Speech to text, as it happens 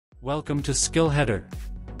Welcome to skillheader.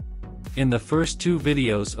 In the first two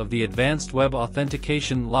videos of the Advanced Web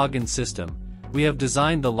Authentication Login System, we have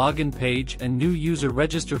designed the login page and new user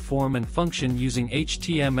register form and function using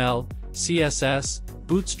HTML, CSS,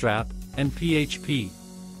 Bootstrap, and PHP.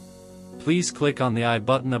 Please click on the I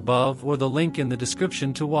button above or the link in the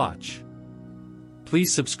description to watch.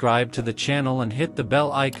 Please subscribe to the channel and hit the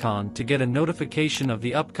bell icon to get a notification of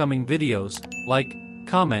the upcoming videos, like,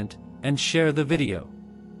 comment, and share the video.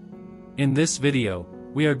 In this video,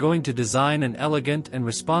 we are going to design an elegant and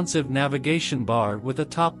responsive navigation bar with a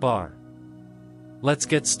top bar. Let's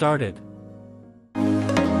get started.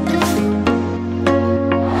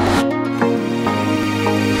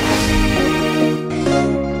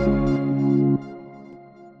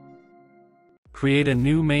 Create a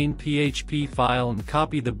new main PHP file and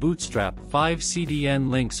copy the Bootstrap 5 CDN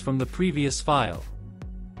links from the previous file.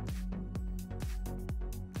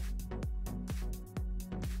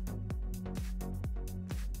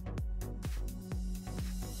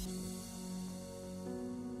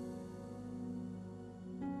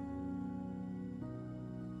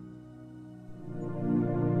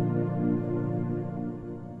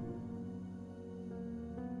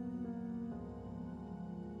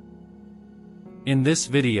 In this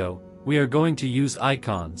video, we are going to use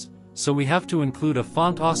icons, so we have to include a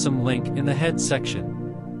font awesome link in the head section.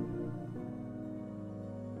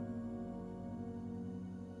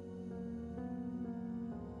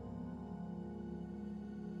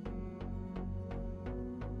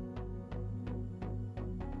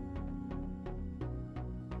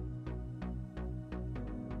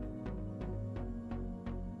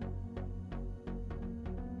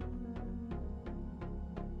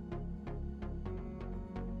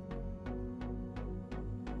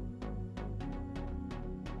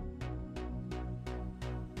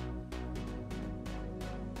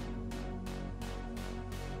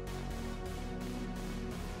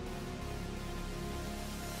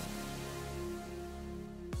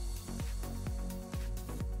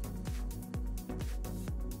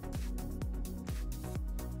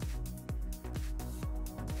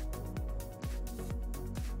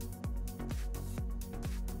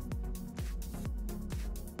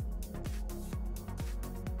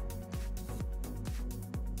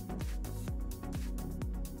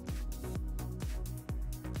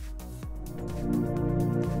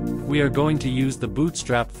 We are going to use the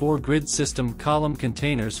Bootstrap 4 grid system column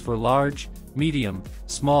containers for large, medium,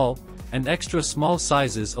 small, and extra small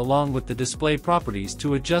sizes along with the display properties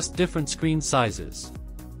to adjust different screen sizes.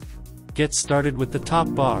 Get started with the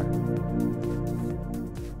top bar.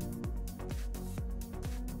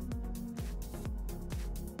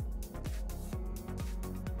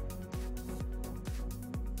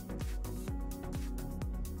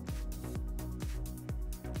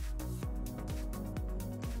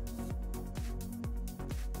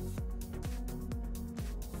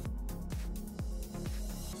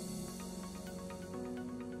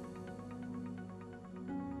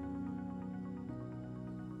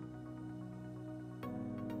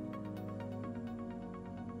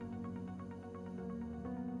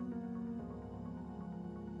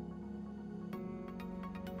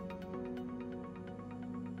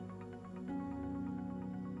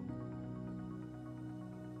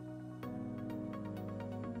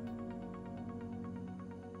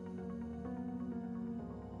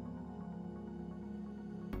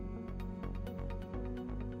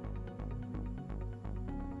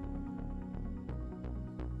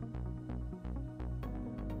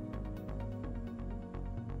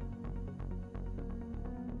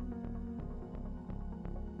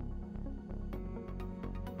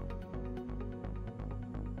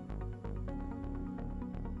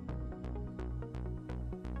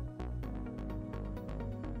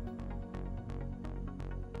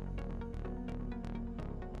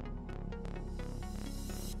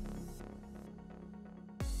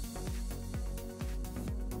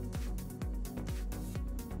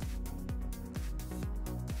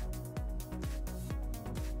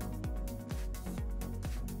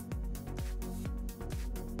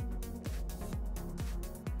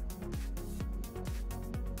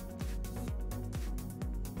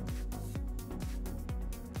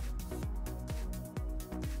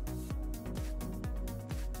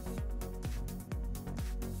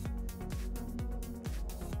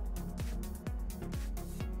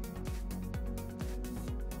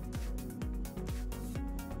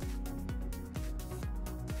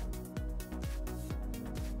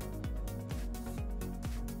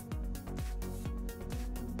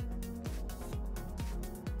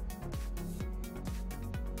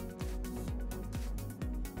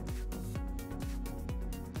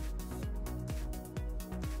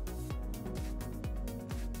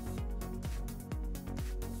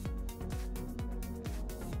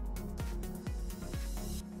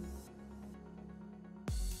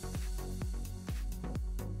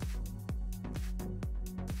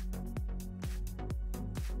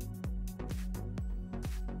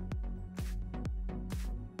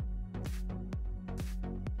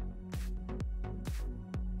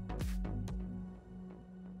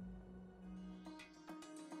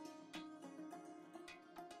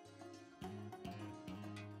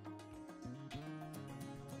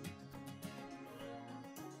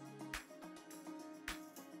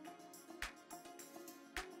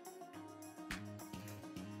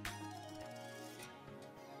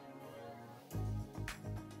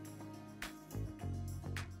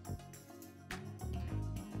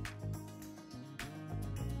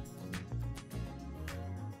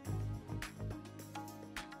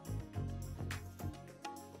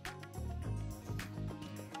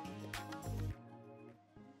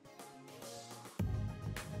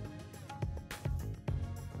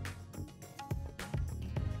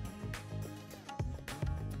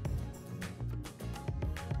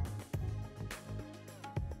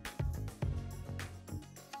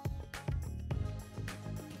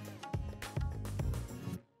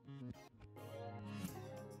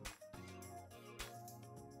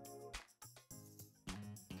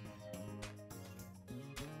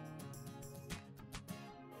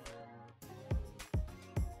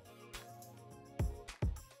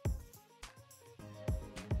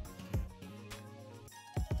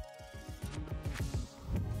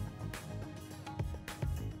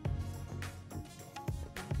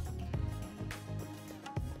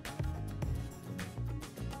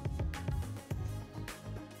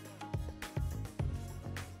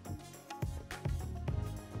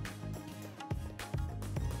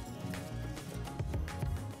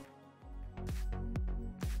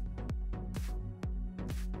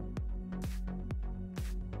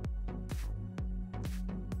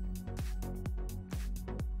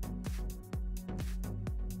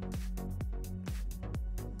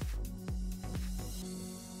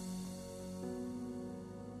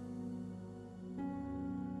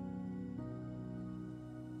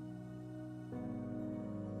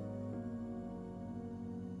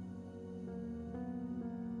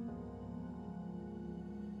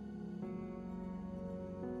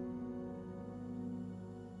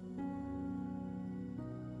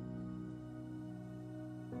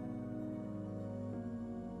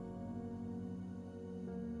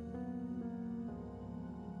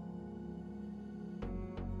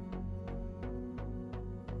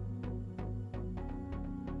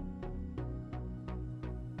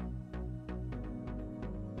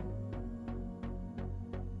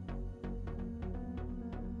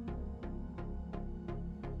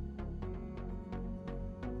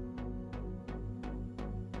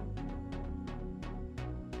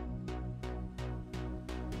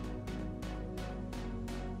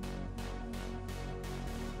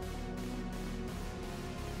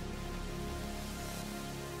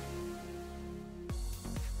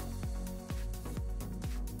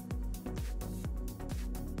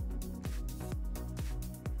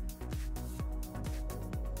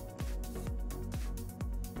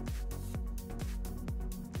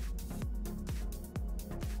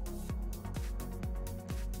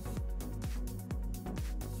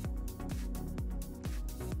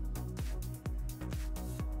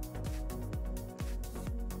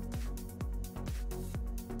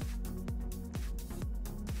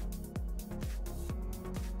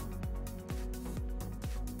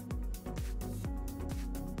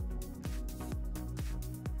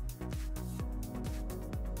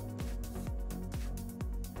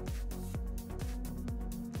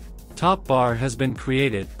 Top bar has been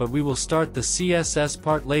created, but we will start the CSS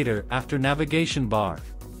part later after navigation bar.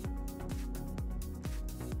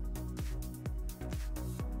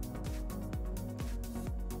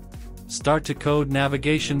 Start to code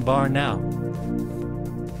navigation bar now.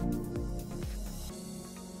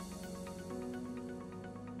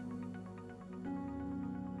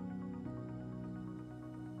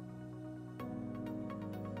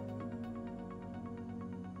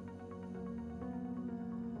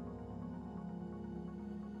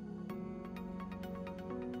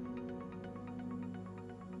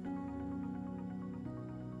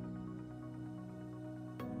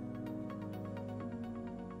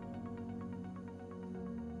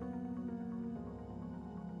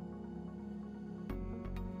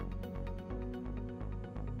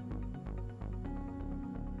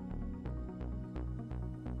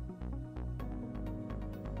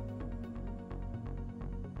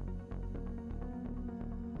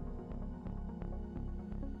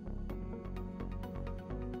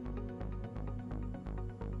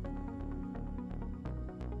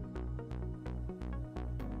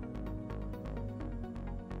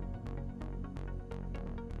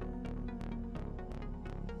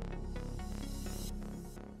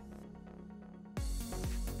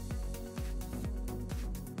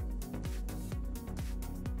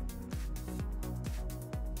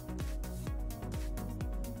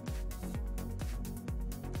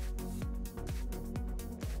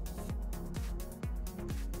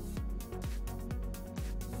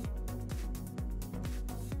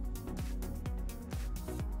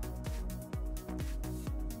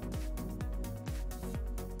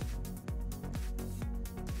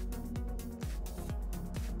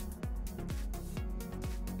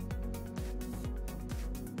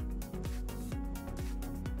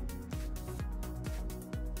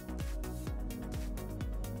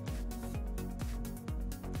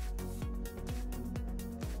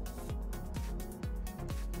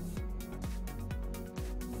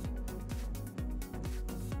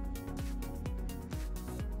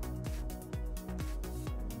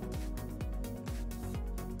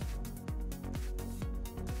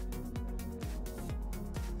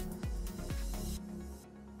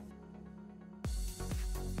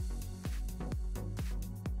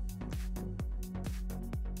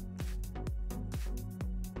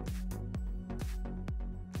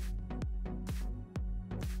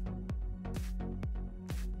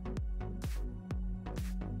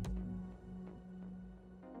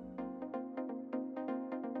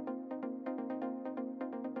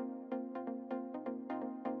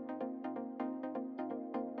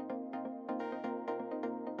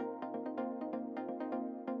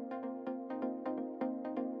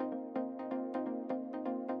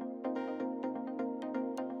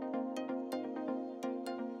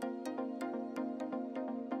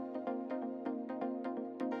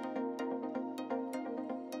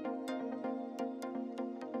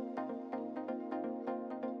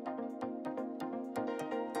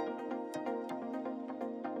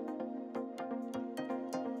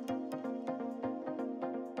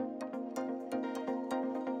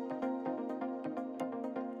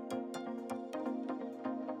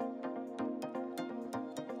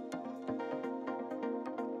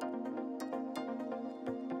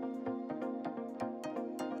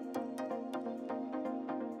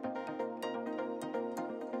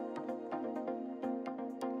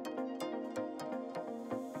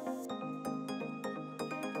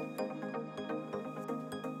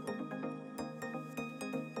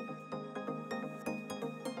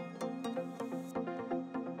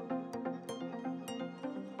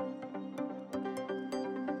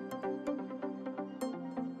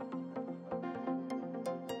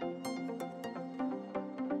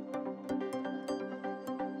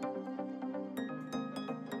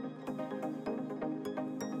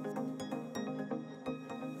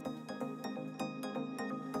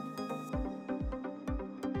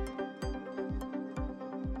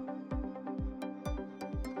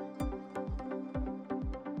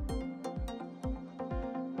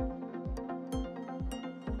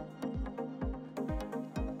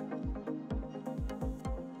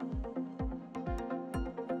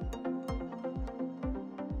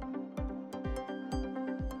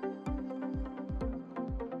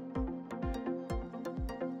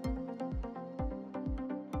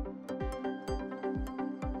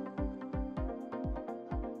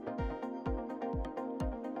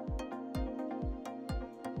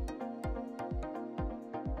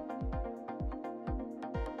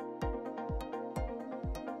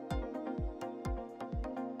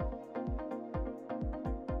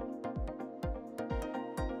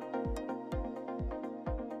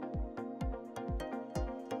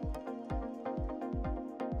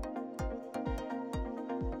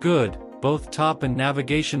 Good, both top and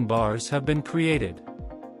navigation bars have been created.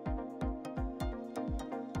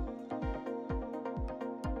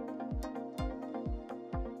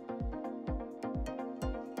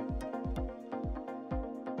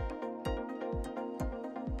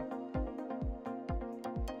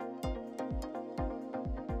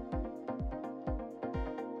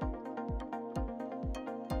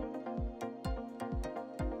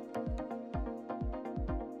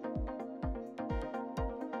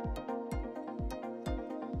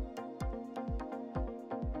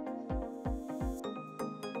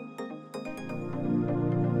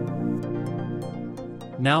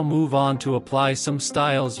 Now move on to apply some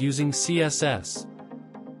styles using CSS.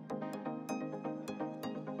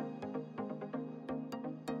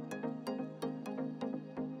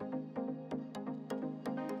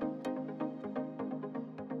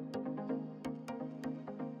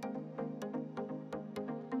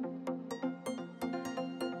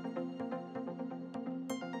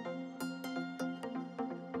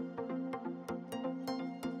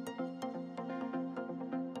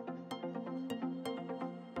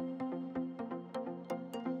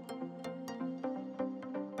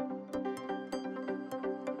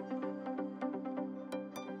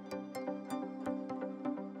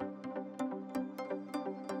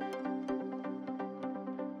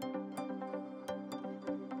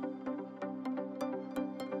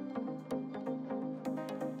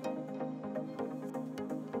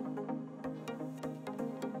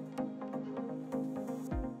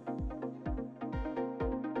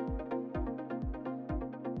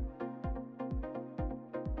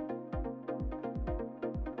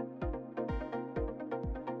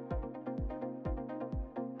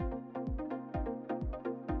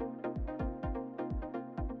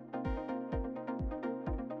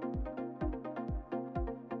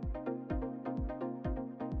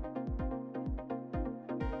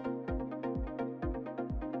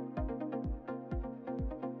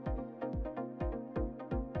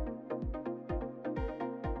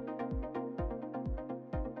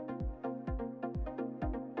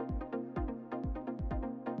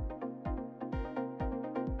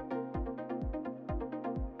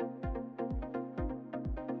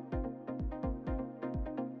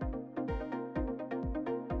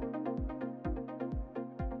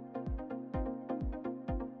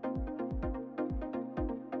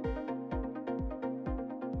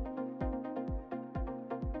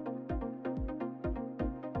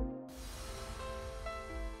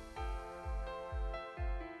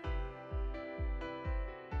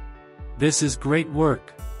 This is great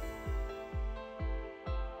work.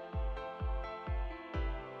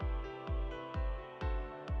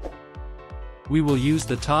 We will use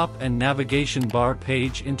the top and navigation bar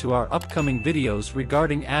page into our upcoming videos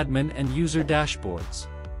regarding admin and user dashboards.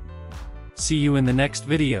 See you in the next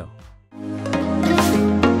video.